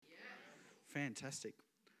Fantastic.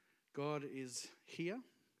 God is here.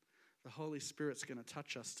 The Holy Spirit's going to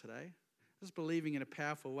touch us today. Just believing in a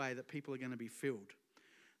powerful way that people are going to be filled.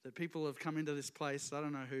 That people have come into this place, I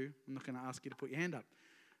don't know who, I'm not going to ask you to put your hand up,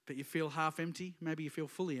 but you feel half empty, maybe you feel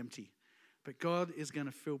fully empty. But God is going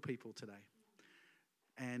to fill people today.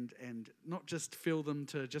 And not just fill them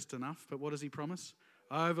to just enough, but what does he promise?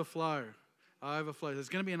 Overflow. Overflow. There's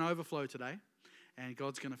going to be an overflow today, and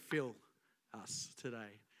God's going to fill us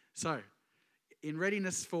today. So, in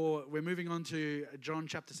readiness for, we're moving on to John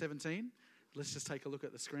chapter 17. Let's just take a look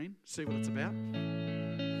at the screen, see what it's about.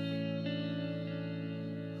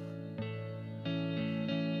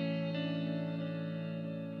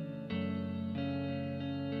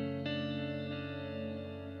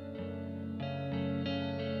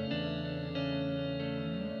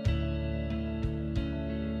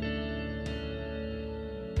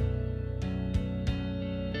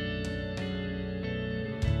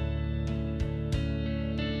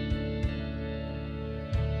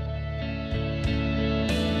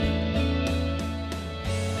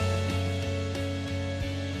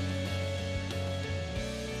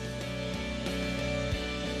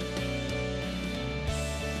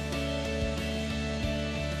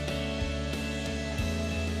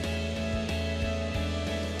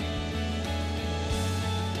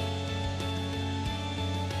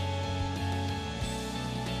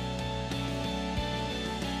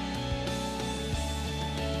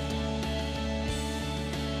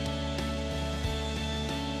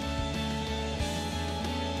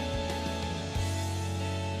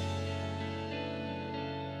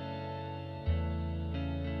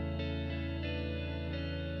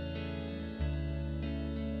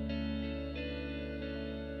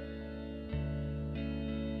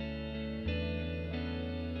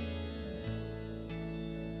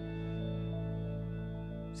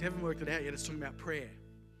 If you haven't worked it out yet, it's talking about prayer.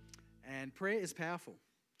 And prayer is powerful.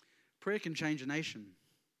 Prayer can change a nation.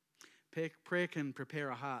 Prayer can prepare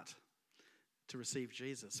a heart to receive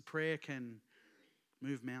Jesus. Prayer can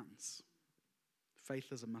move mountains.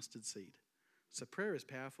 Faith is a mustard seed. So prayer is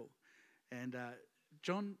powerful. And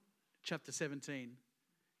John chapter 17,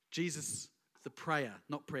 Jesus, the prayer,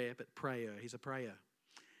 not prayer, but prayer. He's a prayer.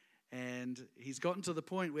 And he's gotten to the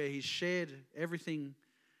point where he's shared everything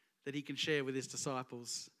that he can share with his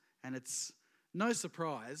disciples. And it's no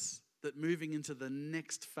surprise that moving into the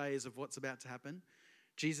next phase of what's about to happen,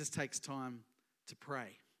 Jesus takes time to pray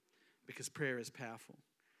because prayer is powerful.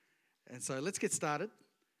 And so let's get started.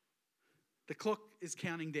 The clock is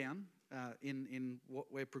counting down in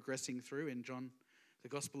what we're progressing through in John, the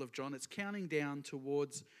Gospel of John. It's counting down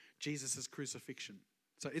towards Jesus' crucifixion.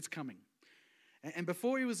 So it's coming. And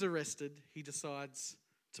before he was arrested, he decides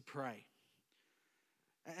to pray.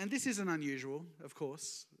 And this isn't unusual, of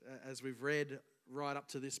course, as we've read right up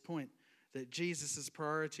to this point, that Jesus'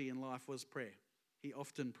 priority in life was prayer. He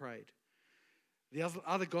often prayed. The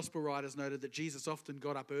other gospel writers noted that Jesus often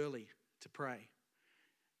got up early to pray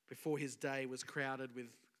before his day was crowded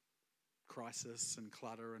with crisis and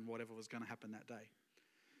clutter and whatever was going to happen that day.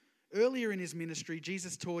 Earlier in his ministry,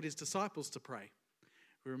 Jesus taught his disciples to pray.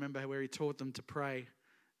 We remember where he taught them to pray,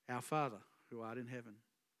 "Our Father, who art in heaven."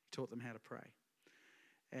 He taught them how to pray.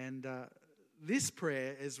 And this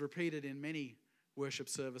prayer is repeated in many worship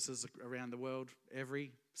services around the world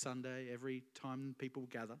every Sunday, every time people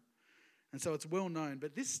gather. And so it's well known.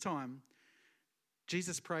 But this time,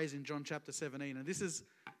 Jesus prays in John chapter 17. And this is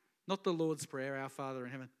not the Lord's Prayer, "Our Father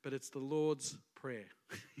in heaven," but it's the Lord's Prayer.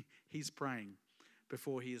 He's praying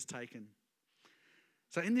before he is taken.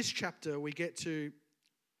 So in this chapter, we get to,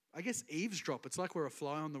 I guess, eavesdrop. It's like we're a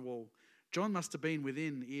fly on the wall. John must have been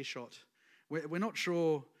within earshot. We're not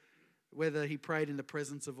sure whether he prayed in the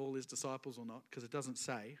presence of all his disciples or not, because it doesn't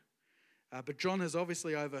say. But John has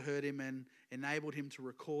obviously overheard him and enabled him to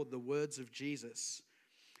record the words of Jesus.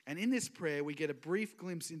 And in this prayer, we get a brief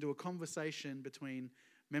glimpse into a conversation between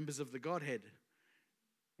members of the Godhead.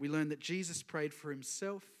 We learn that Jesus prayed for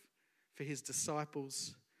himself, for his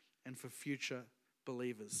disciples, and for future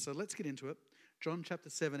believers. So let's get into it. John chapter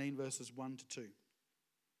 17, verses 1 to 2.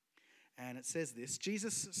 And it says this: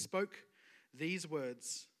 Jesus spoke these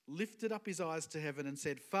words, lifted up his eyes to heaven and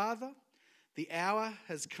said, "Father, the hour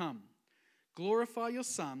has come. Glorify your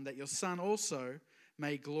Son, that your Son also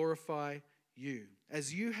may glorify you,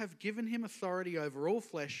 as you have given him authority over all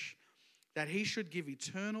flesh, that he should give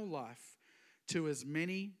eternal life to as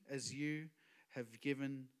many as you have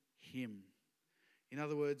given him." In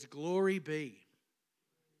other words, glory be.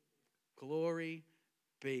 Glory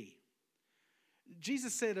be.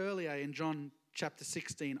 Jesus said earlier in John chapter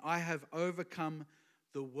 16, "I have overcome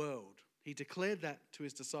the world." He declared that to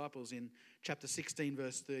his disciples in chapter 16,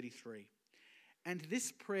 verse 33. And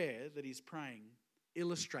this prayer that he's praying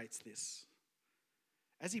illustrates this.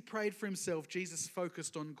 As he prayed for himself, Jesus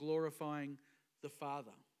focused on glorifying the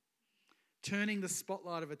Father, turning the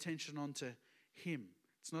spotlight of attention onto him.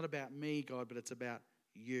 It's not about me, God, but it's about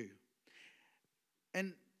you.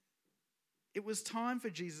 And it was time for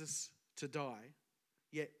Jesus to die,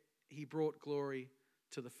 yet he brought glory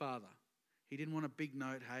to the Father. He didn't want a big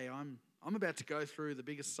note, hey, I'm about to go through the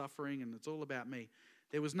biggest suffering and it's all about me.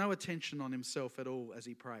 There was no attention on himself at all as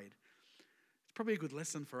he prayed. It's probably a good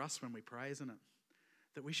lesson for us when we pray, isn't it?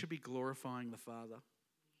 That we should be glorifying the Father.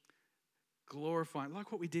 Glorifying,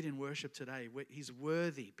 like what we did in worship today. He's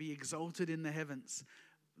worthy. Be exalted in the heavens.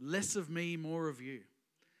 Less of me, more of you.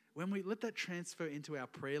 When we let that transfer into our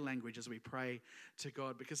prayer language as we pray to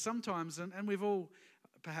God, because sometimes, and we've all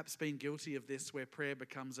perhaps been guilty of this, where prayer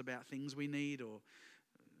becomes about things we need or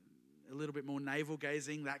a little bit more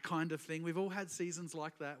navel-gazing, that kind of thing. We've all had seasons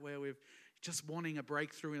like that where we're just wanting a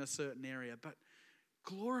breakthrough in a certain area. But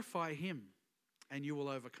glorify him and you will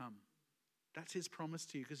overcome. That's his promise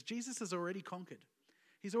to you, because Jesus has already conquered.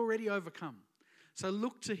 He's already overcome. So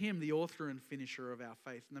look to him, the author and finisher of our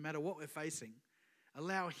faith. No matter what we're facing,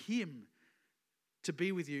 allow him to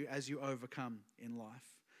be with you as you overcome in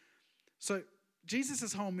life. So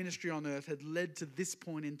Jesus' whole ministry on earth had led to this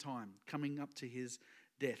point in time, coming up to his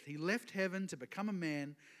death. He left heaven to become a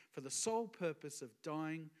man for the sole purpose of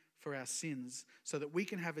dying for our sins so that we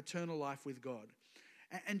can have eternal life with God.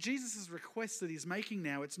 And Jesus' request that he's making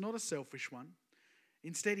now, it's not a selfish one.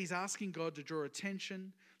 Instead, he's asking God to draw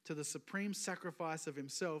attention to the supreme sacrifice of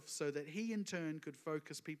himself so that he in turn could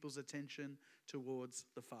focus people's attention towards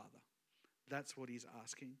the Father. That's what he's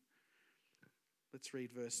asking. Let's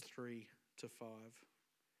read verse 3 to 5. It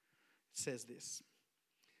says this.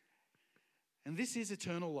 And this is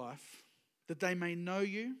eternal life, that they may know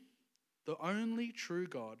you, the only true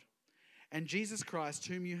God, and Jesus Christ,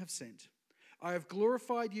 whom you have sent. I have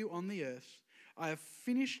glorified you on the earth. I have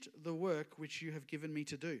finished the work which you have given me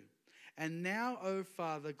to do. And now, O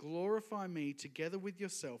Father, glorify me together with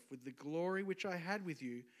yourself with the glory which I had with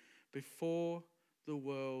you before the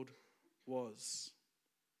world was.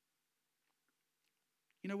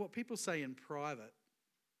 You know what people say in private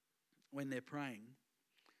when they're praying,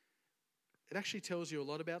 it actually tells you a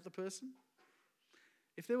lot about the person.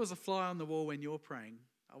 If there was a fly on the wall when you're praying,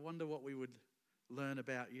 I wonder what we would learn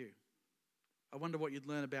about you. I wonder what you'd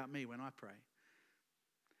learn about me when I pray.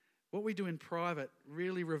 What we do in private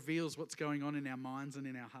really reveals what's going on in our minds and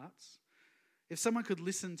in our hearts. If someone could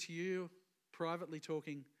listen to you privately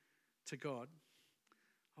talking to God,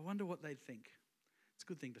 I wonder what they'd think. It's a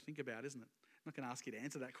good thing to think about, isn't it? I'm not going to ask you to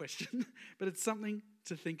answer that question, but it's something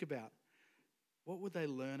to think about. What would they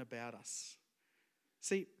learn about us?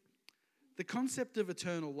 See, the concept of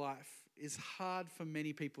eternal life is hard for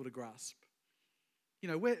many people to grasp. You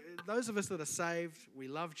know, those of us that are saved, we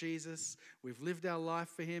love Jesus, we've lived our life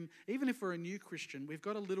for him. Even if we're a new Christian, we've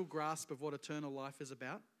got a little grasp of what eternal life is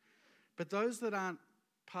about. But those that aren't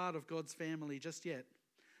part of God's family just yet,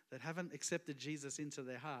 that haven't accepted Jesus into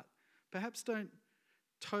their heart, perhaps don't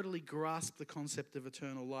totally grasp the concept of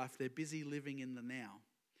eternal life. They're busy living in the now.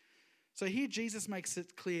 So here Jesus makes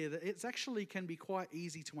it clear that it actually can be quite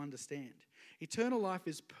easy to understand. Eternal life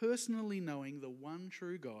is personally knowing the one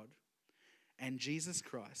true God and Jesus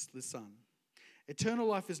Christ, the Son. Eternal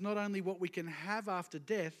life is not only what we can have after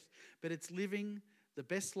death, but it's living the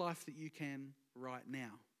best life that you can right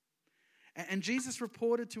now. And Jesus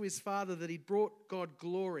reported to his Father that he'd brought God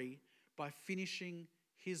glory by finishing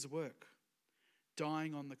his work,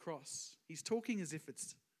 dying on the cross. He's talking as if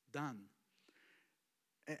it's done.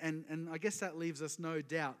 And I guess that leaves us no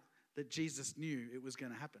doubt that Jesus knew it was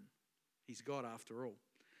going to happen. He's God after all.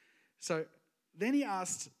 So then he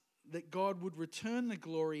asked that God would return the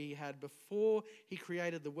glory he had before he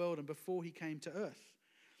created the world and before he came to earth.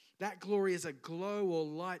 That glory is a glow or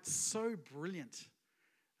light so brilliant,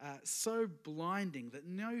 so blinding that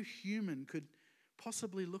no human could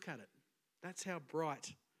possibly look at it. That's how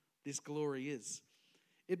bright this glory is.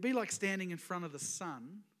 It'd be like standing in front of the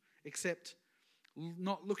sun, except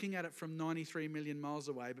not looking at it from 93 million miles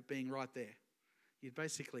away, but being right there. You'd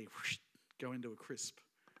basically go into a crisp.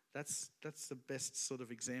 That's the best sort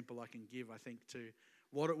of example I can give, I think, to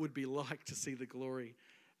what it would be like to see the glory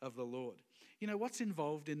of the Lord. You know, what's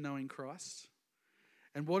involved in knowing Christ?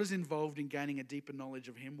 And what is involved in gaining a deeper knowledge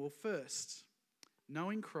of him? Well, first,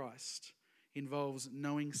 knowing Christ involves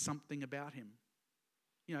knowing something about him.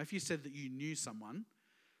 You know, if you said that you knew someone,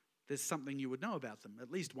 there's something you would know about them,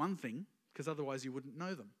 at least one thing, because otherwise you wouldn't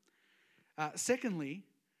know them. Secondly,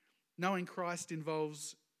 knowing Christ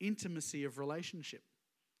involves intimacy of relationship.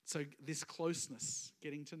 So this closeness,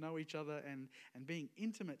 getting to know each other and being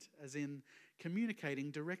intimate, as in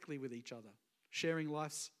communicating directly with each other, sharing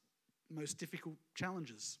life's most difficult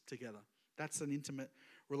challenges together. That's an intimate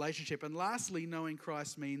relationship. And lastly, knowing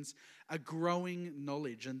Christ means a growing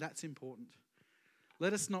knowledge, and that's important.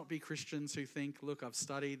 Let us not be Christians who think, look, I've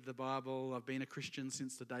studied the Bible, I've been a Christian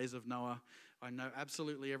since the days of Noah, I know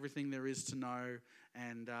absolutely everything there is to know,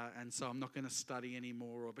 and so I'm not going to study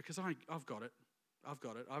anymore, or because I've got it.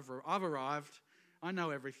 I've arrived. I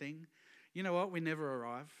know everything. You know what? We never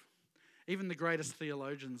arrive. Even the greatest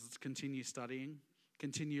theologians continue studying,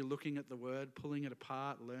 continue looking at the Word, pulling it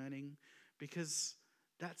apart, learning, because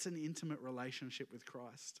that's an intimate relationship with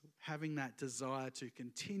Christ. Having that desire to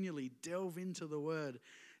continually delve into the Word,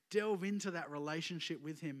 delve into that relationship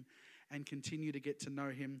with Him, and continue to get to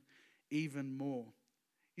know Him even more.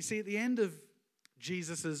 You see, at the end of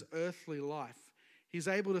Jesus' earthly life, He's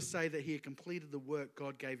able to say that he had completed the work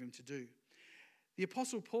God gave him to do. The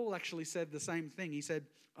Apostle Paul actually said the same thing. He said,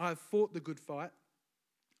 I have fought the good fight,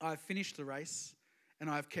 I have finished the race, and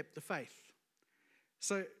I have kept the faith.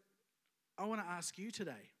 So I want to ask you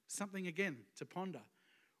today, something again to ponder.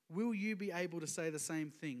 Will you be able to say the same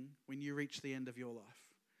thing when you reach the end of your life?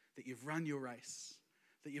 That you've run your race,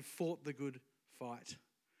 that you've fought the good fight,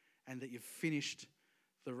 and that you've finished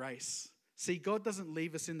the race. See, God doesn't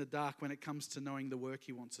leave us in the dark when it comes to knowing the work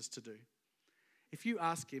He wants us to do. If you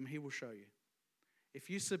ask Him, He will show you. If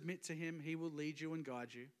you submit to Him, He will lead you and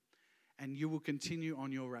guide you, and you will continue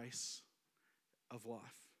on your race of life.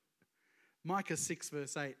 Micah 6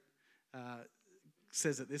 verse 8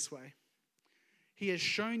 says it this way. He has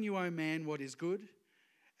shown you, O man, what is good,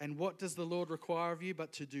 and what does the Lord require of you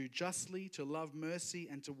but to do justly, to love mercy,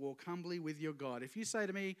 and to walk humbly with your God. If you say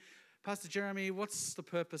to me, Pastor Jeremy, what's the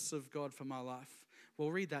purpose of God for my life?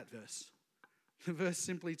 Well, read that verse. The verse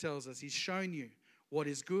simply tells us He's shown you what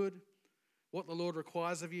is good, what the Lord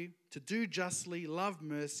requires of you, to do justly, love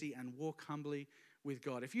mercy, and walk humbly with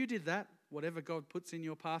God. If you did that, whatever God puts in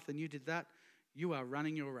your path and you did that, you are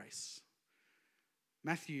running your race.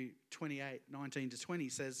 Matthew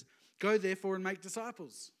 28:19-20 says, Go therefore and make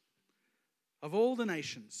disciples of all the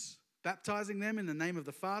nations, baptizing them in the name of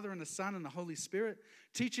the Father and the Son and the Holy Spirit,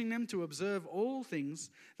 teaching them to observe all things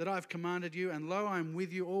that I have commanded you, and lo, I am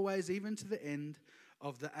with you always, even to the end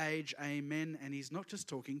of the age. Amen. And He's not just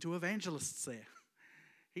talking to evangelists there.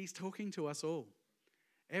 He's talking to us all.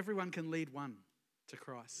 Everyone can lead one to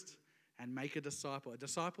Christ and make a disciple. A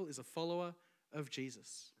disciple is a follower of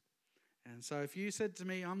Jesus. And so if you said to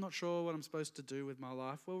me, I'm not sure what I'm supposed to do with my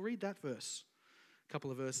life, well, read that verse. A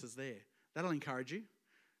couple of verses there. That'll encourage you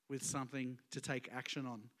with something to take action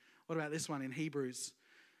on. What about this one in Hebrews?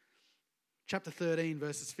 Chapter 13,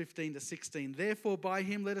 verses 15-16. Therefore, by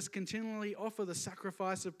Him let us continually offer the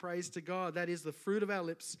sacrifice of praise to God. That is the fruit of our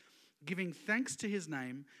lips, giving thanks to His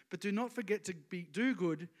name. But do not forget to do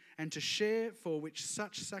good and to share, for which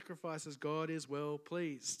such sacrifices God is well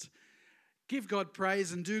pleased. Give God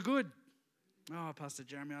praise and do good. Oh, Pastor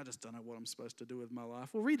Jeremy, I just don't know what I'm supposed to do with my life.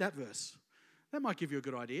 Well, read that verse. That might give you a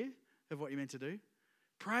good idea of what you're meant to do.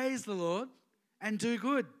 Praise the Lord and do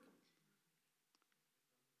good.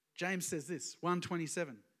 James says this,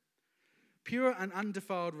 1:27. Pure and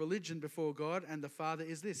undefiled religion before God and the Father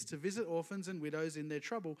is this, to visit orphans and widows in their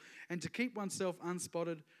trouble and to keep oneself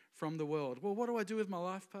unspotted from the world. Well, what do I do with my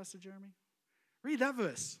life, Pastor Jeremy? Read that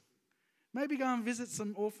verse. Maybe go and visit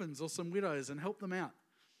some orphans or some widows and help them out.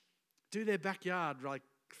 Do their backyard, like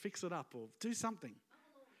fix it up or do something.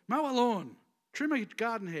 Mow a lawn, trim a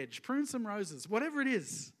garden hedge, prune some roses, whatever it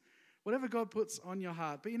is. Whatever God puts on your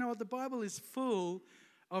heart. But you know what? The Bible is full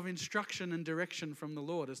of instruction and direction from the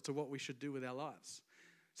Lord as to what we should do with our lives.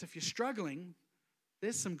 So if you're struggling,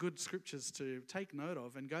 there's some good scriptures to take note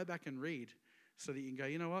of and go back and read so that you can go,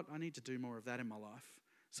 you know what? I need to do more of that in my life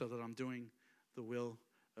so that I'm doing the will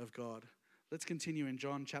of God. Let's continue in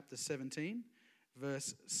John chapter 17,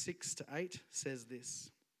 verse 6-8 says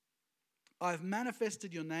this. I've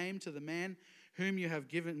manifested your name to the man whom you have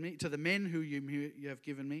given me, to the men who you have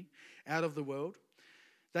given me out of the world.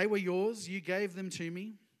 They were yours, you gave them to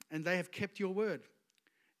me, and they have kept your word.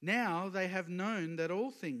 Now they have known that all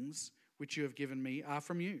things which you have given me are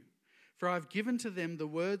from you. For I have given to them the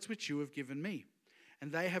words which you have given me,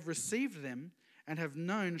 and they have received them and have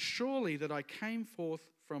known surely that I came forth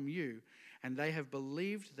from you, and they have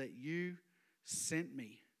believed that you sent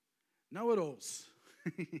me. Know-it-alls.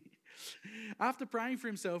 After praying for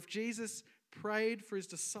himself, Jesus prayed for his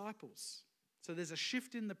disciples. So there's a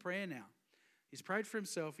shift in the prayer now. He's prayed for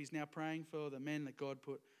himself. He's now praying for the men that God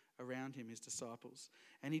put around him, his disciples.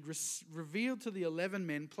 And he'd revealed to the 11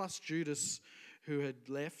 men, plus Judas, who had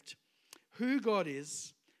left, who God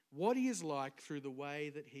is, what he is like through the way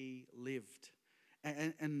that he lived,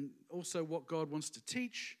 and also what God wants to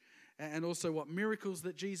teach, and also what miracles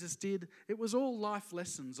that Jesus did. It was all life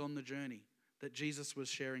lessons on the journey that Jesus was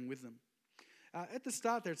sharing with them. At the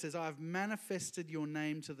start there it says, "I have manifested your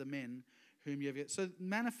name to the men whom you have." So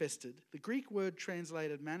manifested, the Greek word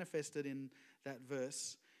translated manifested in that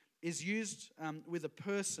verse, is used with a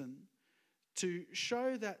person to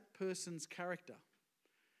show that person's character,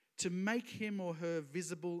 to make him or her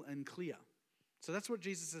visible and clear. So that's what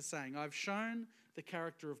Jesus is saying. I've shown the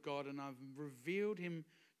character of God and I've revealed him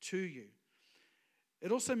to you.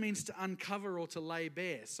 It also means to uncover or to lay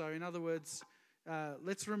bare. So in other words,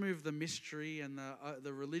 let's remove the mystery and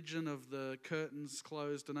the religion of the curtains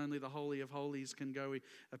closed and only the Holy of Holies can go.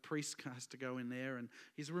 A priest has to go in there. And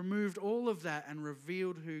he's removed all of that and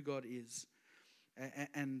revealed who God is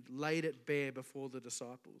and laid it bare before the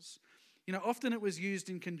disciples. You know, often it was used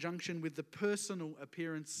in conjunction with the personal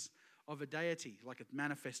appearance of a deity, like it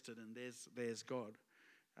manifested and there's God.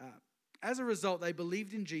 As a result, they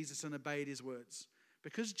believed in Jesus and obeyed his words.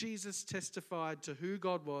 Because Jesus testified to who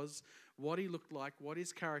God was, what he looked like, what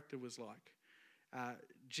his character was like,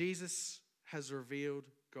 Jesus has revealed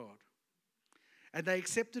God. And they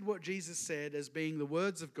accepted what Jesus said as being the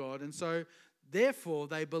words of God, and so therefore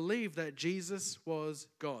they believed that Jesus was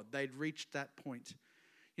God. They'd reached that point.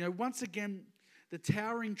 You know, once again, the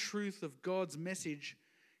towering truth of God's message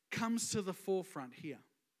comes to the forefront here.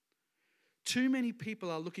 Too many people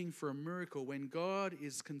are looking for a miracle when God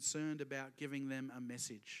is concerned about giving them a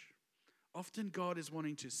message. Often God is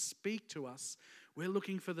wanting to speak to us. We're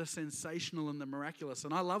looking for the sensational and the miraculous,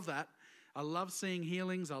 and I love that. I love seeing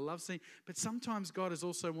healings, but sometimes God is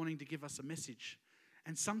also wanting to give us a message.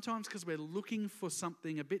 And sometimes because we're looking for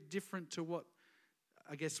something a bit different to what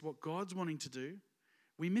God's wanting to do,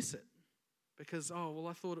 we miss it. Because,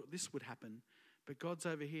 I thought this would happen. But God's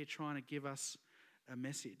over here trying to give us a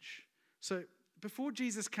message. So before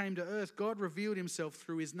Jesus came to earth, God revealed himself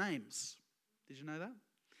through his names. Did you know that?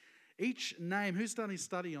 Each name, who's done his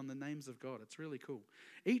study on the names of God? It's really cool.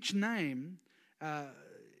 Each name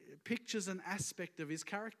pictures an aspect of his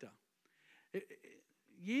character.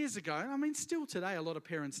 Years ago, still today, a lot of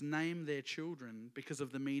parents name their children because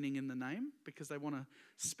of the meaning in the name, because they want to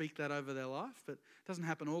speak that over their life. But it doesn't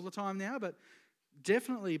happen all the time now, but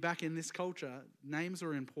definitely back in this culture, names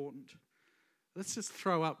are important. Let's just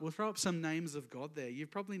we'll throw up some names of God there. You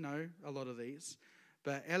probably know a lot of these,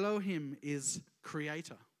 but Elohim is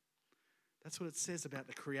creator. That's what it says about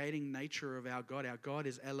the creating nature of our God. Our God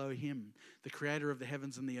is Elohim, the creator of the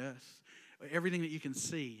heavens and the earth. Everything that you can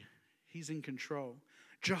see, he's in control.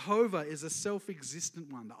 Jehovah is a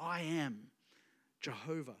self-existent one, the I am,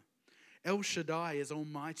 Jehovah. El Shaddai is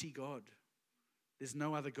Almighty God. There's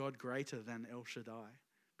no other God greater than El Shaddai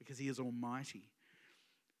because he is almighty.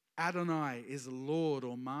 Adonai is Lord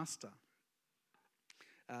or Master.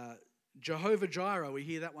 Jehovah Jireh, we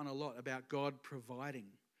hear that one a lot about God providing.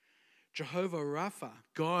 Jehovah Rapha,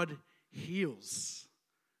 God heals.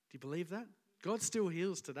 Do you believe that? God still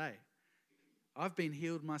heals today. I've been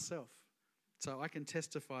healed myself, so I can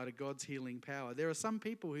testify to God's healing power. There are some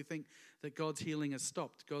people who think that God's healing has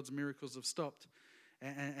stopped, God's miracles have stopped,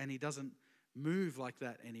 and he doesn't move like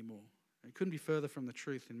that anymore. It couldn't be further from the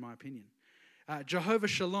truth, in my opinion. Jehovah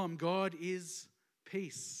Shalom, God is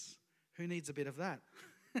peace. Who needs a bit of that?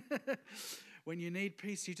 When you need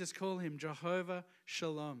peace, you just call him Jehovah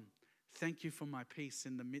Shalom. Thank you for my peace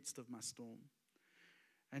in the midst of my storm.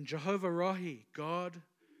 And Jehovah Rohi, God,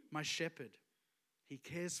 my shepherd. He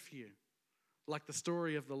cares for you. Like the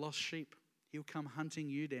story of the lost sheep, he'll come hunting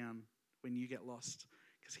you down when you get lost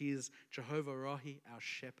because he is Jehovah Rohi, our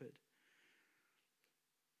shepherd.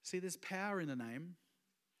 See, there's power in the name.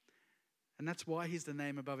 And that's why he's the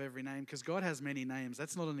name above every name, because God has many names.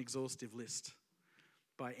 That's not an exhaustive list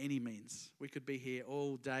by any means. We could be here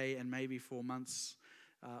all day and maybe 4 months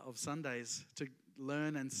of Sundays to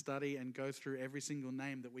learn and study and go through every single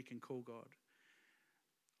name that we can call God.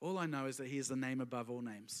 All I know is that he is the name above all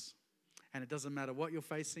names. And it doesn't matter what you're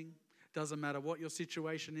facing, doesn't matter what your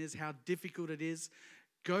situation is, how difficult it is,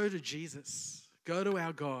 go to Jesus, go to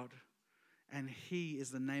our God. And he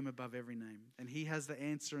is the name above every name. And he has the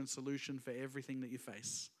answer and solution for everything that you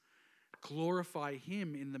face. Glorify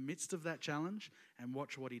him in the midst of that challenge and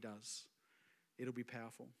watch what he does. It'll be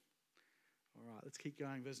powerful. All right, let's keep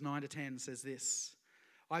going. Verse 9 to 10 says this.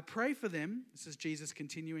 I pray for them. This is Jesus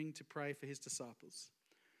continuing to pray for his disciples.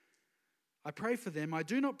 I pray for them. I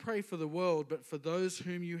do not pray for the world, but for those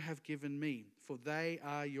whom you have given me, for they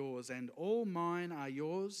are yours, and all mine are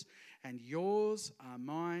yours, and yours are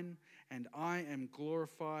mine, and I am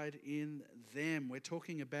glorified in them. We're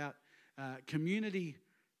talking about community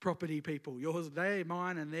property people. Yours, they're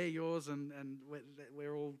mine, and they're yours, and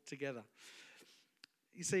we're all together.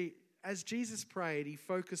 You see, as Jesus prayed, he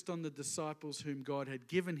focused on the disciples whom God had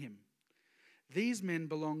given him. These men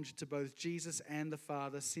belonged to both Jesus and the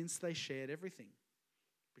Father since they shared everything,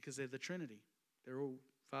 because they're the Trinity. They're all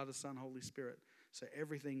Father, Son, Holy Spirit. So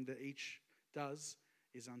everything that each does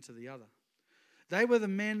is unto the other. They were the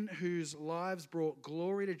men whose lives brought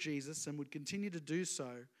glory to Jesus and would continue to do so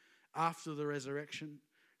after the resurrection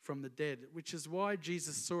from the dead, which is why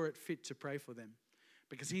Jesus saw it fit to pray for them,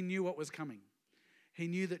 because he knew what was coming. He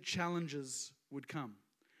knew that challenges would come,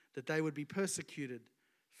 that they would be persecuted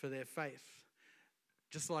for their faith.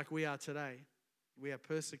 Just like we are today, we are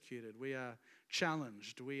persecuted, we are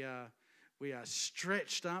challenged, we are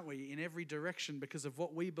stretched, aren't we, in every direction because of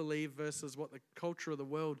what we believe versus what the culture of the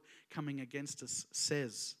world coming against us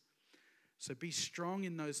says. So be strong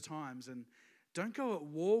in those times and don't go at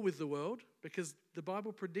war with the world, because the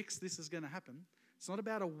Bible predicts this is going to happen. It's not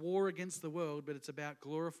about a war against the world, but it's about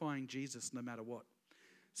glorifying Jesus no matter what.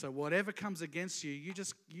 So whatever comes against you,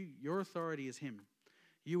 your authority is him.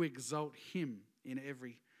 You exalt him in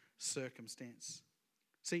every circumstance.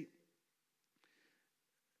 See,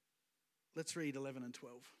 let's read 11 and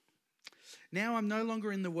 12. Now I'm no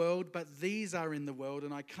longer in the world, but these are in the world,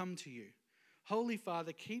 and I come to you. Holy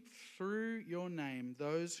Father, keep through your name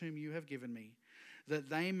those whom you have given me, that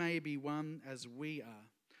they may be one as we are.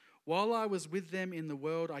 While I was with them in the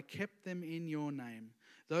world, I kept them in your name.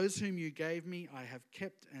 Those whom you gave me I have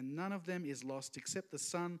kept, and none of them is lost except the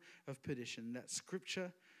son of perdition, that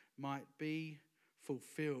scripture might be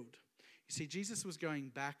fulfilled. You see, Jesus was going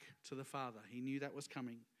back to the Father. He knew that was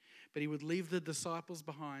coming. But he would leave the disciples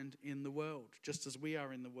behind in the world, just as we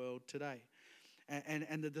are in the world today.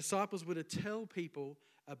 And the disciples were to tell people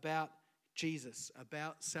about Jesus,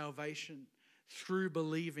 about salvation through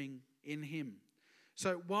believing in him.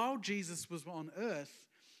 So while Jesus was on earth,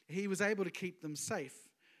 he was able to keep them safe.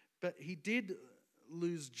 But he did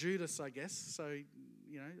lose Judas, I guess. So,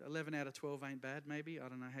 11 out of 12 ain't bad, maybe. I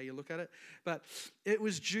don't know how you look at it. But it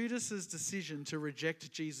was Judas's decision to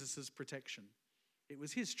reject Jesus' protection. It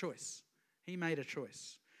was his choice. He made a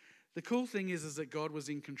choice. The cool thing is that God was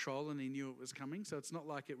in control and he knew it was coming. So it's not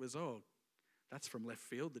like it was, that's from left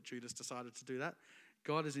field that Judas decided to do that.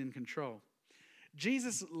 God is in control.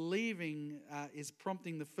 Jesus leaving is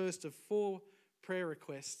prompting the first of 4 prayer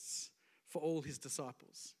requests for all his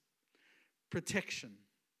disciples. Protection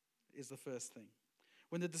is the first thing.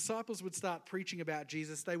 When the disciples would start preaching about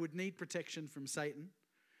Jesus, they would need protection from Satan,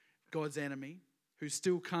 God's enemy, who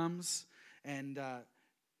still comes and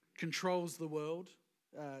controls the world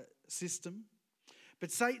system.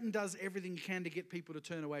 But Satan does everything he can to get people to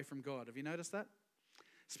turn away from God. Have you noticed that?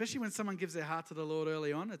 Especially when someone gives their heart to the Lord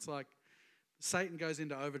early on, it's like Satan goes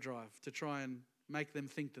into overdrive to try and make them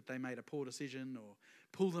think that they made a poor decision or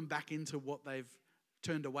pull them back into what they've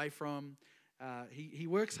turned away from. He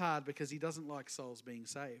works hard because he doesn't like souls being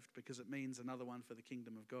saved, because it means another one for the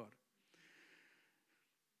kingdom of God.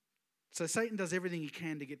 So Satan does everything he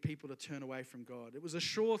can to get people to turn away from God. It was a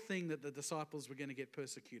sure thing that the disciples were going to get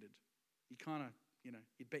persecuted. You kind of,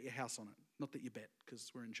 you'd bet your house on it. Not that you bet,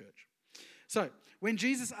 because we're in church. So when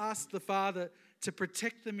Jesus asked the Father to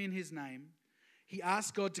protect them in his name, he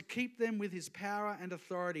asked God to keep them with his power and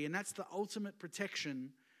authority. And that's the ultimate protection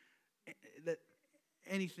that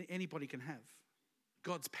anybody can have.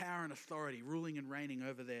 God's power and authority ruling and reigning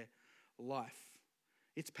over their life.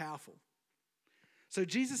 It's powerful. So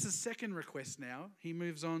Jesus' second request now, he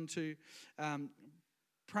moves on to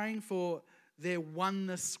praying for their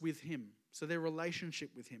oneness with him. So their relationship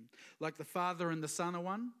with him. Like the Father and the Son are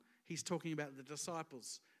one, he's talking about the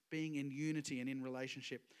disciples being in unity and in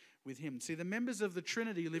relationship with him. See, the members of the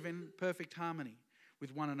Trinity live in perfect harmony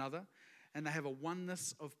with one another, and they have a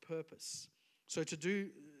oneness of purpose. So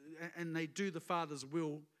they do the Father's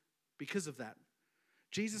will because of that.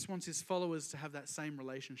 Jesus wants his followers to have that same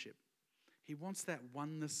relationship. He wants that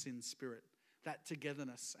oneness in spirit, that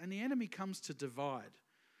togetherness. And the enemy comes to divide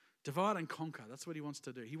and conquer. That's what he wants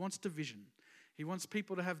to do. He wants division. He wants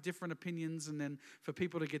people to have different opinions, and then for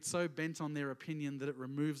people to get so bent on their opinion that it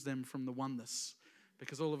removes them from the oneness,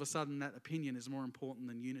 because all of a sudden that opinion is more important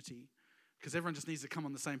than unity, because everyone just needs to come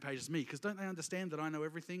on the same page as me, because don't they understand that I know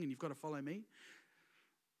everything and you've got to follow me?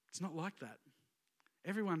 It's not like that.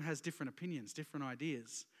 Everyone has different opinions, different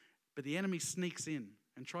ideas, but the enemy sneaks in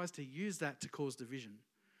and tries to use that to cause division.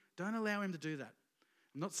 Don't allow him to do that.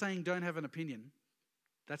 I'm not saying don't have an opinion.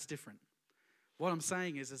 That's different. What I'm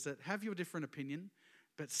saying is that have your different opinion,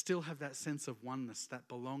 but still have that sense of oneness, that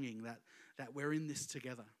belonging, that we're in this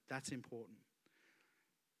together. That's important.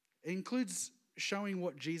 It includes showing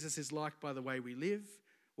what Jesus is like by the way we live,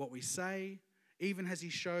 what we say, even as he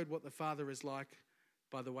showed what the Father is like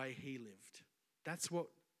by the way he lived. That's what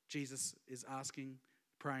Jesus is asking,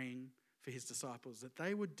 praying for his disciples, that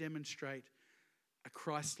they would demonstrate a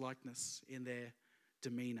Christ-likeness in their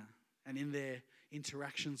demeanor and in their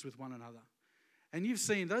interactions with one another. And you've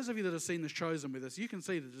seen, those of you that have seen The Chosen with us, you can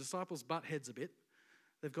see the disciples butt heads a bit.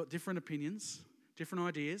 They've got different opinions, different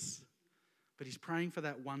ideas, but he's praying for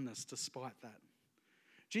that oneness despite that.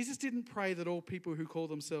 Jesus didn't pray that all people who call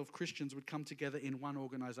themselves Christians would come together in one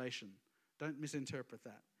organization. Don't misinterpret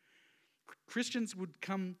that. Christians would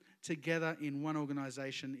come together in one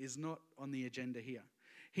organization is not on the agenda here.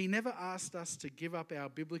 He never asked us to give up our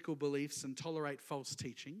biblical beliefs and tolerate false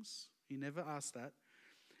teachings. He never asked that.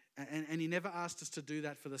 And he never asked us to do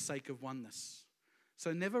that for the sake of oneness.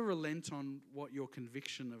 So never relent on what your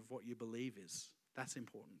conviction of what you believe is. That's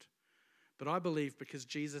important. But I believe because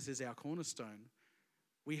Jesus is our cornerstone,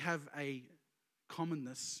 we have a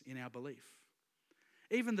commonness in our belief.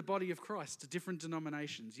 Even the body of Christ, different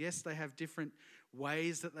denominations. Yes, they have different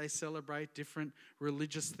ways that they celebrate, different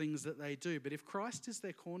religious things that they do. But if Christ is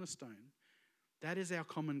their cornerstone, that is our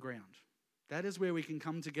common ground. That is where we can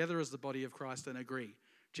come together as the body of Christ and agree.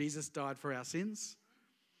 Jesus died for our sins,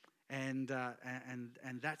 and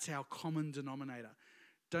that's our common denominator.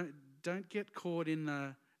 Don't get caught in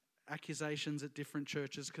the accusations at different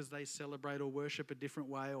churches because they celebrate or worship a different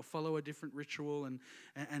way or follow a different ritual and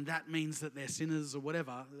that means that they're sinners or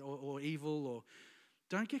whatever or evil. Or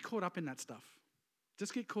don't get caught up in that stuff.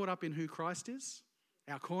 Just get caught up in who Christ is,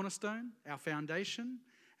 our cornerstone, our foundation,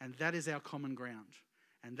 and that is our common ground.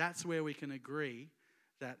 And that's where we can agree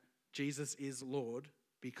that Jesus is Lord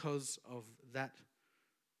because of that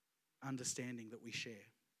understanding that we share.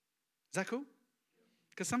 Is that cool?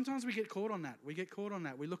 Because sometimes we get caught on that.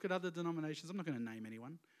 We look at other denominations. I'm not going to name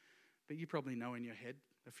anyone, but you probably know in your head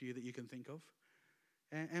a few that you can think of.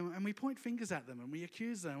 And we point fingers at them and we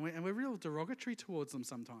accuse them and we're real derogatory towards them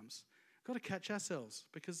sometimes. We've got to catch ourselves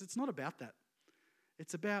because it's not about that.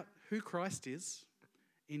 It's about who Christ is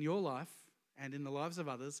in your life and in the lives of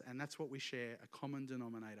others, and that's what we share, a common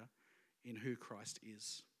denominator in who Christ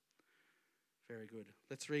is. Very good.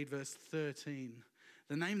 Let's read verse 13.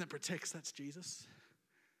 The name that protects, that's Jesus.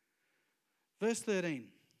 Verse 13,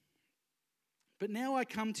 but now I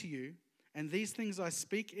come to you, and these things I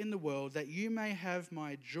speak in the world, that you may have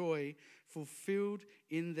my joy fulfilled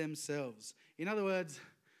in themselves. In other words,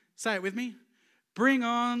 say it with me, bring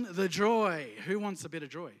on the joy. Who wants a bit of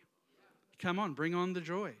joy? Come on, bring on the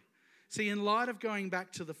joy. See, in light of going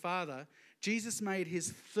back to the Father, Jesus made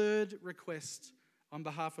his third request on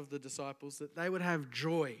behalf of the disciples, that they would have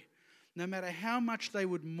joy. No matter how much they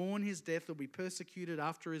would mourn his death or be persecuted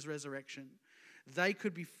after his resurrection, they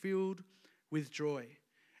could be filled with joy.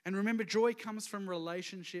 And remember, joy comes from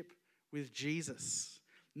relationship with Jesus,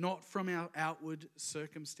 not from our outward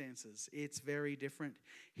circumstances. It's very different.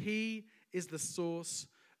 He is the source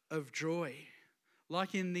of joy.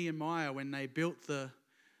 Like in Nehemiah when they built the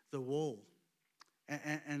wall.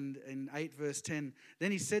 And in 8 verse 10,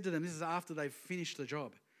 then he said to them, this is after they've finished the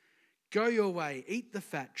job, go your way, eat the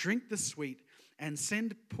fat, drink the sweet, and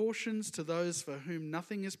send portions to those for whom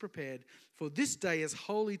nothing is prepared. For this day is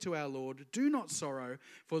holy to our Lord. Do not sorrow,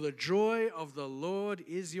 for the joy of the Lord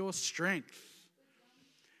is your strength.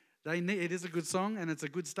 It is a good song and it's a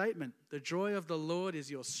good statement. The joy of the Lord is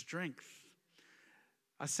your strength.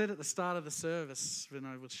 I said at the start of the service when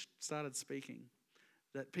I started speaking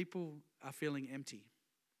that people are feeling empty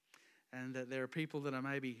and that there are people that are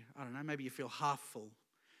maybe you feel half full.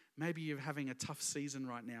 Maybe you're having a tough season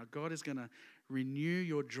right now. God is going to renew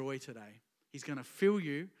your joy today. He's going to fill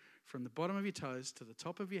you from the bottom of your toes to the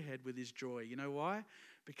top of your head with his joy. You know why?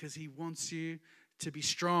 Because he wants you to be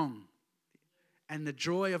strong. And the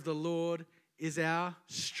joy of the Lord is our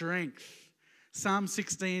strength. Psalm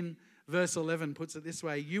 16 verse 11 puts it this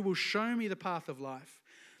way, you will show me the path of life.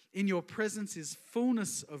 In your presence is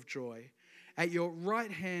fullness of joy. At your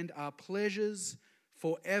right hand are pleasures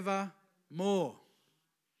forevermore.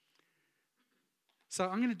 So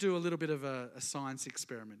I'm going to do a little bit of a science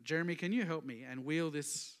experiment. Jeremy, can you help me and wheel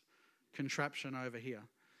this contraption over here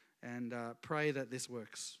and pray that this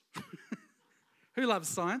works? Who loves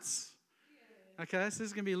science? Okay, so this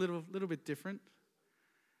is going to be a little bit different.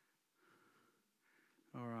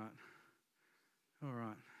 All right.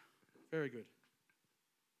 Very good.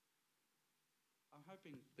 I'm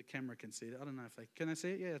hoping the camera can see it. I don't know if can they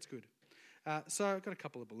see it? Yeah, that's good. So I've got a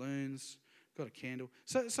couple of balloons, got a candle.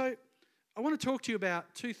 So I want to talk to you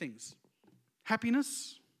about two things,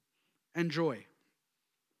 happiness and joy.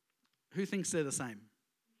 Who thinks they're the same?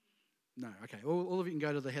 No, okay. All of you can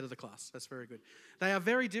go to the head of the class. That's very good. They are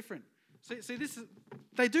very different. See,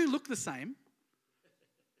 they do look the same.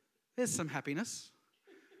 There's some happiness.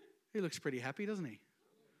 He looks pretty happy, doesn't he?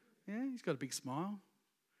 Yeah, he's got a big smile.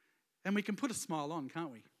 And we can put a smile on,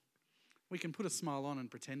 can't we? We can put a smile on and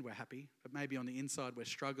pretend we're happy, but maybe on the inside we're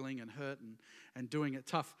struggling and hurt and doing it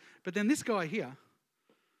tough. But then this guy here,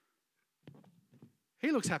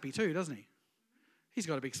 he looks happy too, doesn't he? He's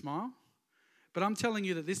got a big smile. But I'm telling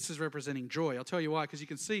you that this is representing joy. I'll tell you why, because you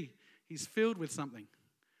can see he's filled with something,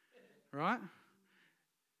 right?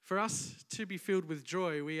 For us to be filled with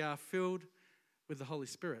joy, we are filled with the Holy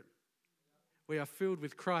Spirit. We are filled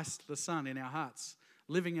with Christ the Son in our hearts,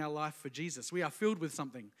 living our life for Jesus. We are filled with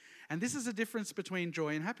something. And this is a difference between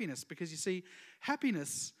joy and happiness, because you see,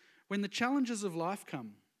 happiness, when the challenges of life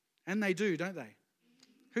come, and they do, don't they?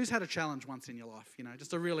 Who's had a challenge once in your life? You know,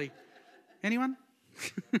 just a really... Anyone?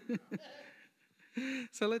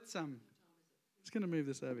 So let's going to move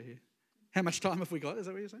this over here. How much time have we got? Is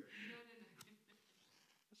that what you're saying? No.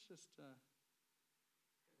 Let's just...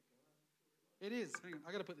 It is. Hang on,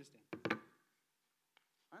 I got to put this down.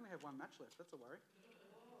 I only have one match left. That's a worry.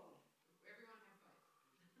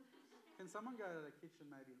 Can someone go to the kitchen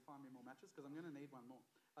maybe and find me more matches? Because I'm going to need one more.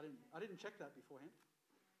 I didn't check that beforehand.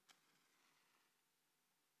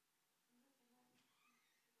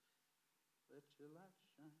 Let your light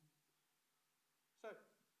shine. So,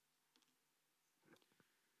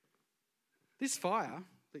 this fire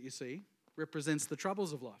that you see represents the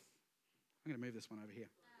troubles of life. I'm going to move this one over here.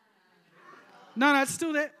 No, it's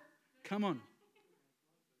still there. Come on.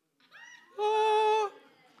 Oh,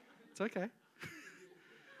 it's okay.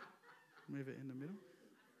 Move it in the middle.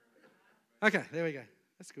 Okay, there we go.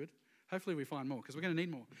 That's good. Hopefully we find more, because we're going to need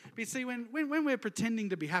more. But you see, when we're pretending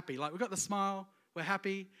to be happy, like we've got the smile, we're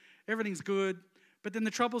happy, everything's good, but then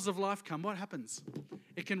the troubles of life come, what happens?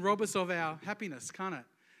 It can rob us of our happiness, can't it?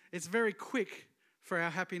 It's very quick for our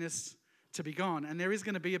happiness to be gone, and there is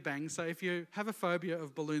going to be a bang. So if you have a phobia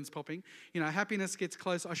of balloons popping, happiness gets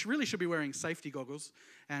close. I really should be wearing safety goggles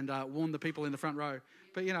and warn the people in the front row.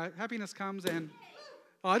 But, happiness comes and...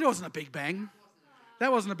 Oh, it wasn't a big bang.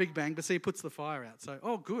 That wasn't a big bang, but see, it puts the fire out. So,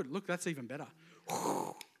 oh, good. Look, that's even better.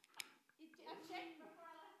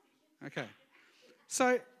 Okay.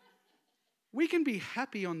 So, we can be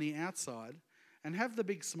happy on the outside and have the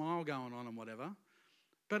big smile going on and whatever,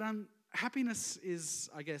 but happiness is,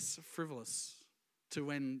 I guess, frivolous to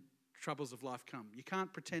when troubles of life come. You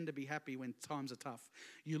can't pretend to be happy when times are tough.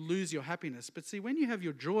 You lose your happiness. But see, when you have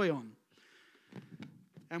your joy on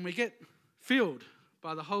and we get filled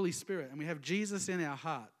by the Holy Spirit and we have Jesus in our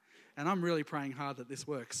heart, and I'm really praying hard that this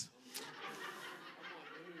works.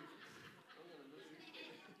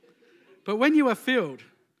 But when you are filled,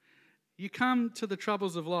 you come to the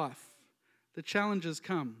troubles of life, the challenges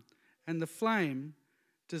come, and the flame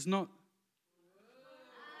does not...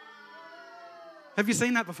 Have you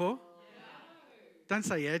seen that before? Don't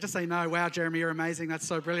say yeah, just say no. Wow, Jeremy, you're amazing. That's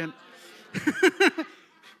so brilliant.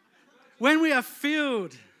 When we are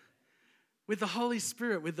filled with the Holy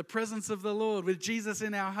Spirit, with the presence of the Lord, with Jesus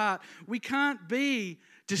in our heart, we can't be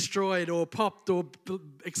destroyed or popped or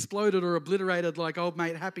exploded or obliterated like old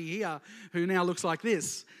mate Happy here, who now looks like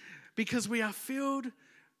this. Because we are filled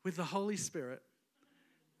with the Holy Spirit,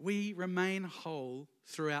 we remain whole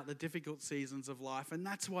throughout the difficult seasons of life. And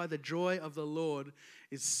that's why the joy of the Lord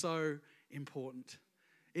is so important.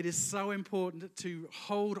 It is so important to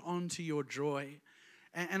hold on to your joy.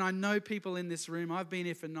 And I know people in this room, I've been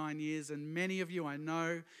here for 9 years, and many of you I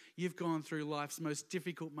know you've gone through life's most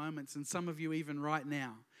difficult moments, and some of you even right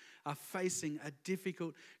now are facing a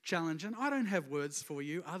difficult challenge. And I don't have words for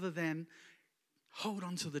you other than hold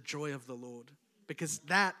on to the joy of the Lord, because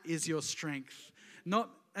that is your strength. Not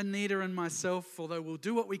Anita and myself, although we'll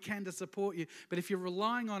do what we can to support you, but if you're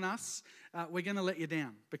relying on us, we're going to let you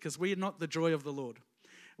down, because we are not the joy of the Lord.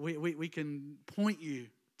 We can point you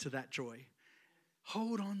to that joy.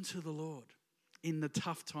 Hold on to the Lord in the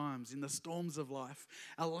tough times, in the storms of life.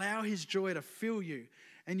 Allow His joy to fill you,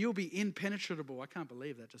 and you'll be impenetrable. I can't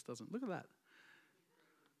believe that just doesn't. Look at that.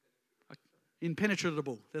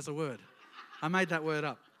 Impenetrable. There's a word. I made that word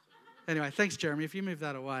up. Anyway, thanks, Jeremy. If you move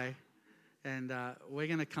that away, and we're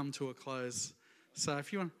going to come to a close. So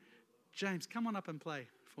if you want, James, come on up and play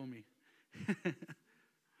for me.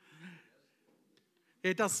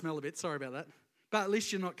 It does smell a bit. Sorry about that. But at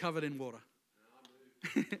least you're not covered in water.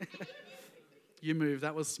 You moved.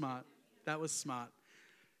 That was smart. That was smart.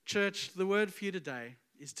 Church, the word for you today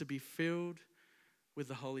is to be filled with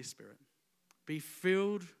the Holy Spirit. Be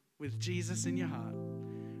filled with Jesus in your heart.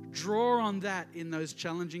 Draw on that in those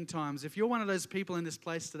challenging times. If you're one of those people in this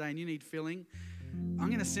place today and you need filling, I'm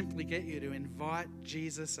going to simply get you to invite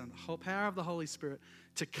Jesus and the whole power of the Holy Spirit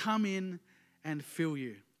to come in and fill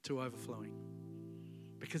you to overflowing.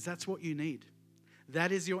 Because that's what you need.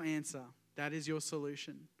 That is your answer. That is your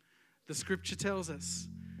solution. The scripture tells us,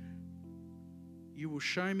 you will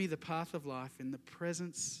show me the path of life.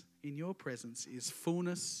 In your presence is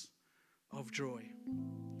fullness of joy.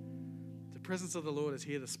 The presence of the Lord is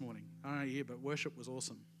here this morning. I don't know you, but worship was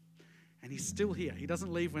awesome. And he's still here. He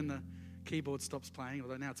doesn't leave when the keyboard stops playing,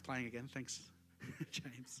 although now it's playing again. Thanks,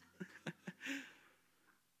 James.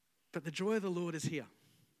 But the joy of the Lord is here.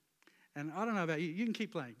 And I don't know about you. You can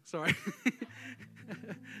keep playing. Sorry.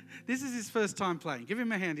 This is his first time playing. Give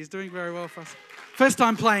him a hand. He's doing very well for us. First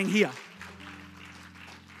time playing here.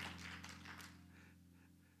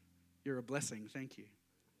 You're a blessing. Thank you.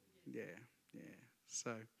 Yeah.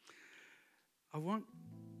 So I want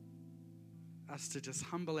us to just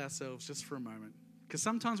humble ourselves just for a moment. Because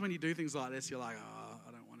sometimes when you do things like this, you're like,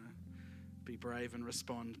 I don't want to be brave and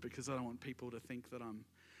respond because I don't want people to think that I'm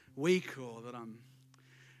weak or that I'm,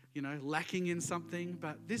 lacking in something.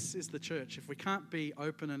 But this is the church. If we can't be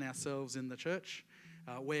open in ourselves in the church,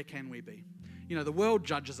 where can we be? The world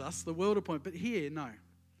judges us, the world appoints, but here, no.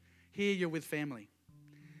 Here you're with family.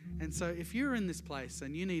 And so if you're in this place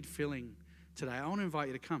and you need filling today, I want to invite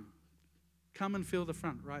you to come. Come and fill the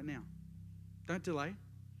front right now. Don't delay.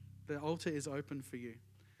 The altar is open for you.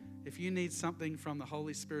 If you need something from the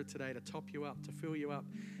Holy Spirit today to top you up, to fill you up,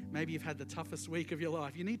 maybe you've had the toughest week of your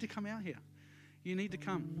life, you need to come out here. You need to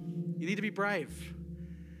come. You need to be brave.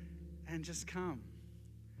 And just come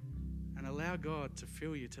and allow God to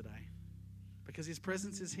fill you today because his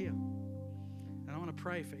presence is here. And I want to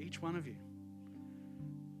pray for each one of you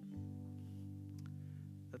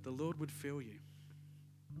that the Lord would fill you.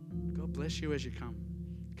 God bless you as you come.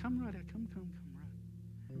 Come right out. Come right.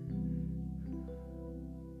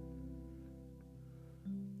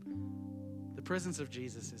 The presence of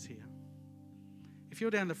Jesus is here. If you're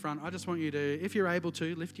down the front, I just want you to, if you're able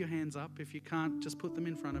to, lift your hands up. If you can't, just put them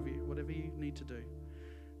in front of you, whatever you need to do.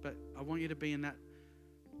 But I want you to be in that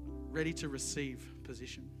ready to receive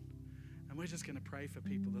position. And we're just going to pray for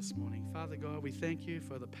people this morning. Father God, we thank you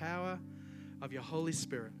for the power of your Holy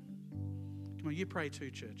Spirit. Come on, you pray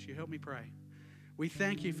too, church. You help me pray. We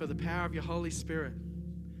thank you for the power of your Holy Spirit.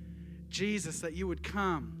 Jesus, that you would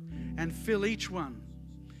come and fill each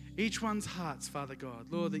one's hearts, Father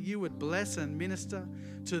God. Lord, that you would bless and minister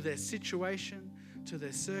to their situation, to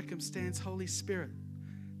their circumstance. Holy Spirit,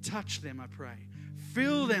 touch them, I pray.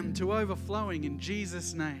 Fill them to overflowing in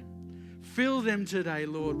Jesus' name. Fill them today,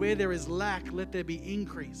 Lord. Where there is lack, let there be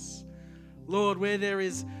increase. Lord, where there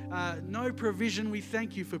is no provision, we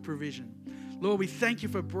thank you for provision. Lord, we thank you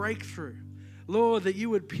for breakthrough. Lord, that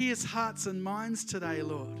you would pierce hearts and minds today,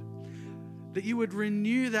 Lord. That you would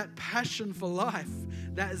renew that passion for life,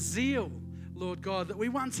 that zeal, Lord God, that we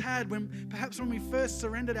once had when we first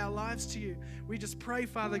surrendered our lives to you. We just pray,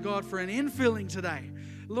 Father God, for an infilling today.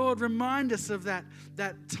 Lord, remind us of that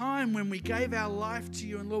time when we gave our life to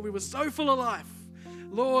you, and Lord, we were so full of life.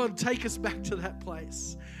 Lord, take us back to that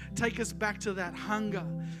place. Take us back to that hunger.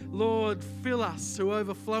 Lord, fill us to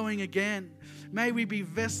overflowing again. May we be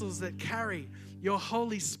vessels that carry your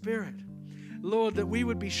Holy Spirit. Lord, that we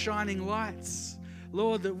would be shining lights.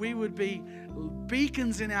 Lord, that we would be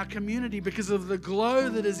beacons in our community because of the glow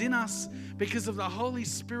that is in us, because of the Holy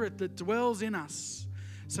Spirit that dwells in us.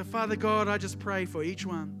 So, Father God, I just pray for each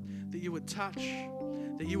one that you would touch,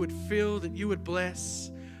 that you would fill, that you would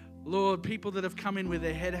bless. Lord, people that have come in with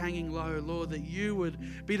their head hanging low, Lord, that you would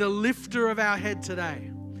be the lifter of our head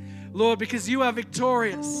today. Lord, because you are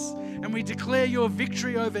victorious, and we declare your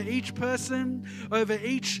victory over each person, over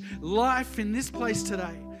each life in this place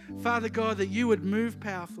today. Father God, that you would move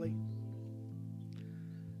powerfully.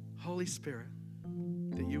 Holy Spirit,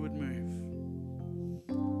 that you would move.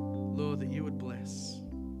 Lord, that you would bless.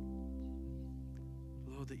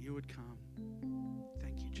 Lord, that you would come.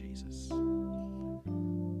 Thank you, Jesus.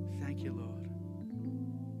 Thank you, Lord.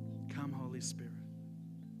 Come, Holy Spirit.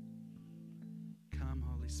 Come,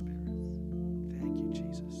 Holy Spirit. Thank you,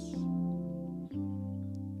 Jesus.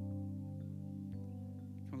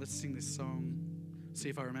 Come on, let's sing this song. See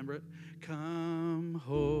if I remember it. Come,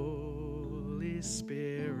 Holy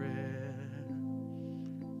Spirit.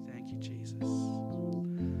 Thank you, Jesus.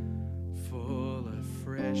 Fall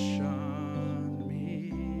afresh on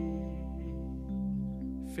me.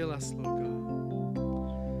 Fill us, Lord God.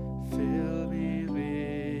 Fill me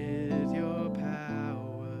with your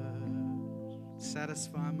power.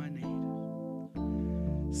 Satisfy my need.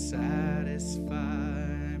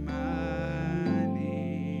 Satisfy my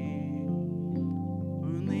need.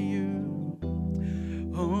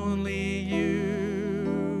 Only you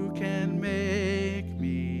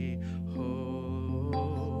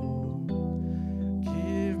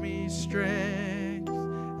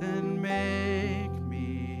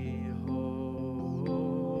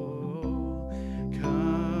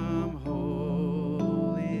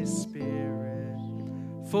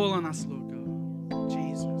Fall on us, Lord God.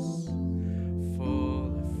 Jesus.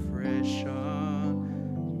 Fall afresh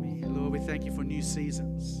on me. Lord, we thank you for new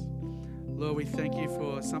seasons. Lord, we thank you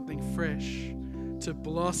for something fresh to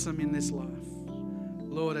blossom in this life.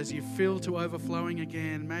 Lord, as you fill to overflowing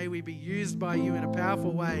again, may we be used by you in a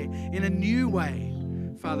powerful way, in a new way.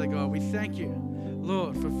 Father God, we thank you,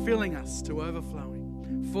 Lord, for filling us to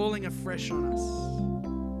overflowing, falling afresh on us.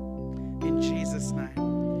 In Jesus'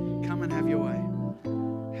 name, come and have your way.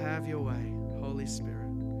 Have your way, Holy Spirit.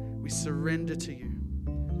 We surrender to you.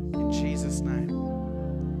 In Jesus' name.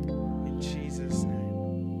 In Jesus'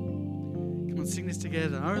 name. Come on, sing this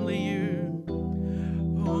together. Only you.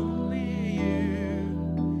 Only you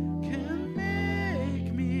can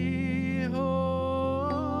make me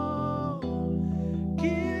whole.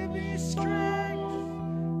 Give me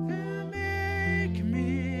strength and make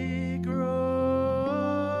me grow.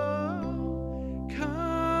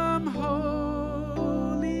 Come,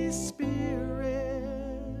 Holy Spirit,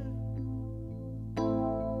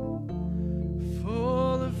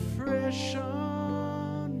 fall afresh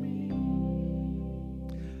on me.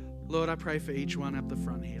 Lord, I pray for each one up the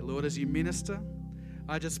front here. Lord, as you minister,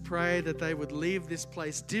 I just pray that they would leave this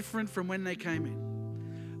place different from when they came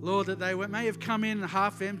in. Lord, that they may have come in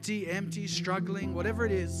half empty, struggling, whatever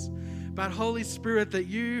it is. But Holy Spirit, that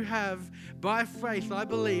you have, by faith, I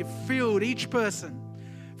believe, filled each person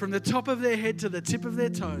from the top of their head to the tip of their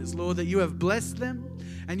toes. Lord, that you have blessed them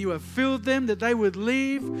and you have filled them, that they would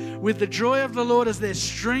leave with the joy of the Lord as their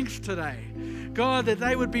strength today. God, that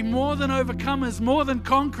they would be more than overcomers, more than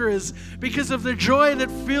conquerors, because of the joy that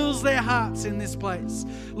fills their hearts in this place.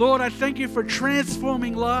 Lord, I thank you for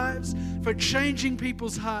transforming lives, for changing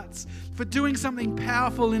people's hearts, for doing something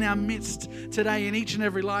powerful in our midst today in each and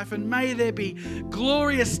every life. And may there be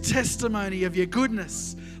glorious testimony of your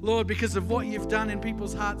goodness, Lord, because of what you've done in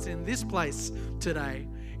people's hearts in this place today.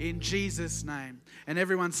 In Jesus' name. And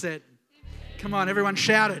everyone said, come on, everyone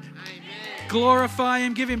shouted. Amen. Glorify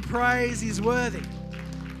him, give him praise, he's worthy.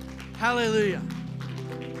 Hallelujah.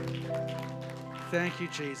 Thank you,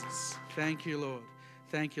 Jesus. Thank you, Lord.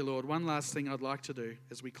 Thank you, Lord. One last thing I'd like to do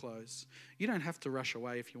as we close. You don't have to rush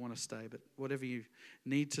away if you want to stay, but whatever you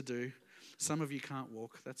need to do. Some of you can't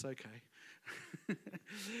walk, that's okay.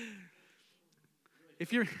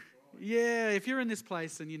 If you're in this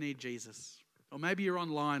place and you need Jesus, or maybe you're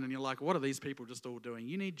online and you're like, what are these people just all doing?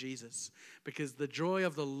 You need Jesus, because the joy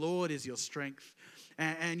of the Lord is your strength.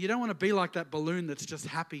 And you don't want to be like that balloon that's just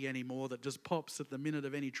happy anymore, that just pops at the minute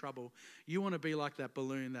of any trouble. You want to be like that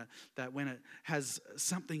balloon that when it has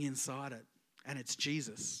something inside it, and it's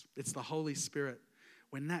Jesus, it's the Holy Spirit.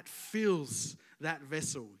 When that fills that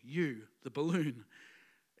vessel, you, the balloon,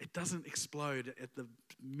 it doesn't explode at the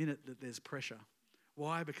minute that there's pressure.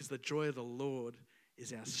 Why? Because the joy of the Lord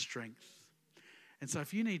is our strength. And so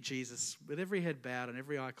if you need Jesus, with every head bowed and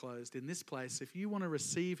every eye closed in this place, if you want to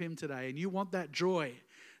receive him today and you want that joy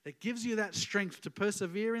that gives you that strength to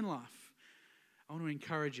persevere in life, I want to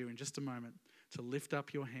encourage you in just a moment to lift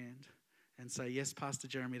up your hand and say, yes, Pastor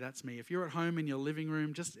Jeremy, that's me. If you're at home in your living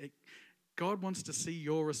room, God wants to see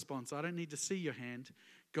your response. I don't need to see your hand.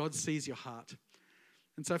 God sees your heart.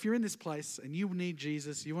 And so if you're in this place and you need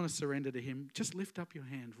Jesus, you want to surrender to him, just lift up your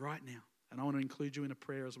hand right now. And I want to include you in a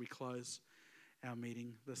prayer as we close our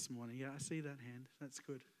meeting this morning. Yeah, I see that hand. That's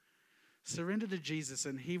good. Surrender to Jesus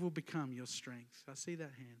and he will become your strength. I see that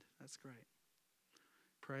hand. That's great.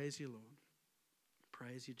 Praise you, Lord.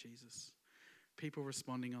 Praise you, Jesus. People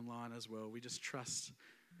responding online as well. We just trust.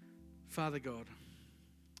 Father God,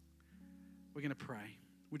 we're going to pray.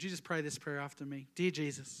 Would you just pray this prayer after me? Dear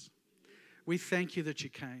Jesus, we thank you that you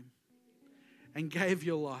came and gave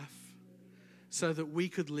your life so that we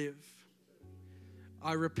could live.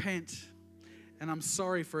 I repent and I'm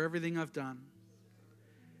sorry for everything I've done.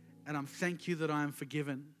 And I'm thank you that I am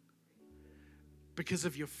forgiven because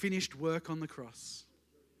of your finished work on the cross.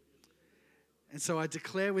 And so I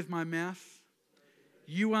declare with my mouth,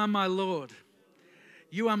 you are my Lord.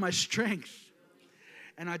 You are my strength.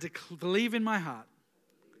 And I believe in my heart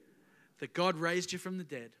that God raised you from the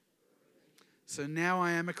dead. So now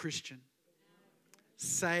I am a Christian,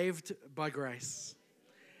 saved by grace.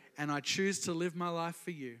 And I choose to live my life for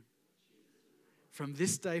you from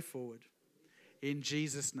this day forward, in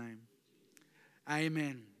Jesus' name.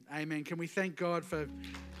 Amen. Amen. Can we thank God for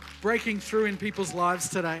breaking through in people's lives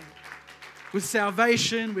today with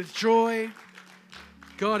salvation, with joy?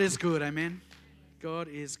 God is good. Amen. God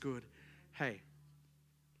is good. Hey,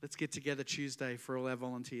 let's get together Tuesday for all our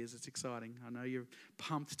volunteers. It's exciting. I know you're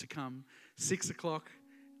pumped to come. 6 o'clock,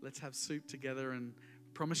 let's have soup together, and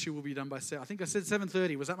promise you we'll be done by 7. I think I said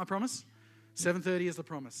 7:30. Was that my promise? 7:30 is the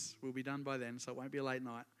promise. We'll be done by then, so it won't be a late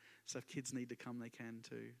night. So if kids need to come, they can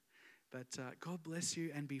too. But God bless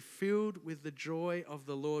you, and be filled with the joy of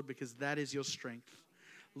the Lord, because that is your strength.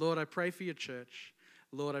 Lord, I pray for your church.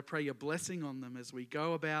 Lord, I pray your blessing on them as we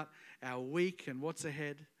go about our week and what's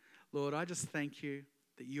ahead. Lord, I just thank you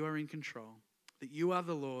that you are in control, that you are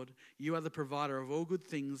the Lord, you are the provider of all good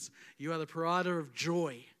things, you are the provider of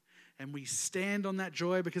joy, and we stand on that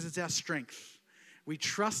joy because it's our strength. We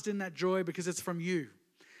trust in that joy because it's from you.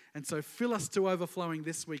 And so fill us to overflowing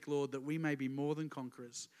this week, Lord, that we may be more than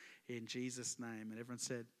conquerors. In Jesus' name. And everyone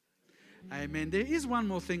said, Amen. There is one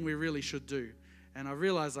more thing we really should do. And I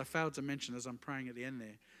realize I failed to mention as I'm praying at the end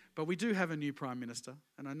there. But we do have a new Prime Minister.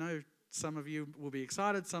 And I know some of you will be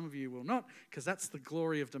excited, some of you will not, because that's the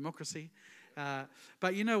glory of democracy.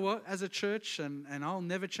 But you know what? As a church, and I'll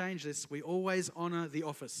never change this, we always honour the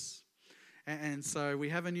office. And so we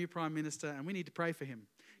have a new Prime Minister, and we need to pray for him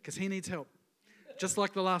because he needs help, just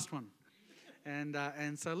like the last one.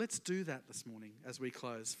 And so let's do that this morning as we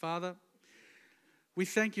close. Father, we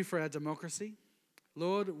thank you for our democracy.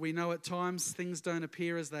 Lord, we know at times things don't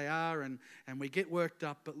appear as they are and we get worked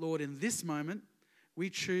up. But Lord, in this moment, we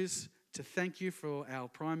choose to thank you for our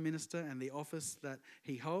Prime Minister and the office that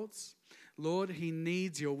he holds. Lord, he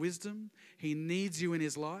needs your wisdom. He needs you in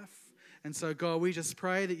his life. And so, God, we just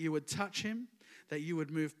pray that you would touch him, that you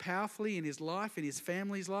would move powerfully in his life, in his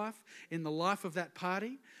family's life, in the life of that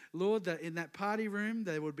party. Lord, that in that party room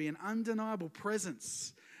there would be an undeniable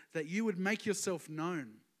presence, that you would make yourself known,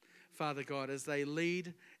 Father God, as they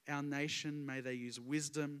lead our nation. May they use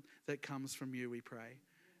wisdom that comes from you, we pray,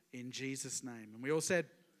 in Jesus' name. And we all said,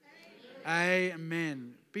 Amen.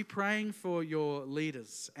 Amen. Be praying for your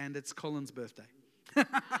leaders, and it's Colin's birthday.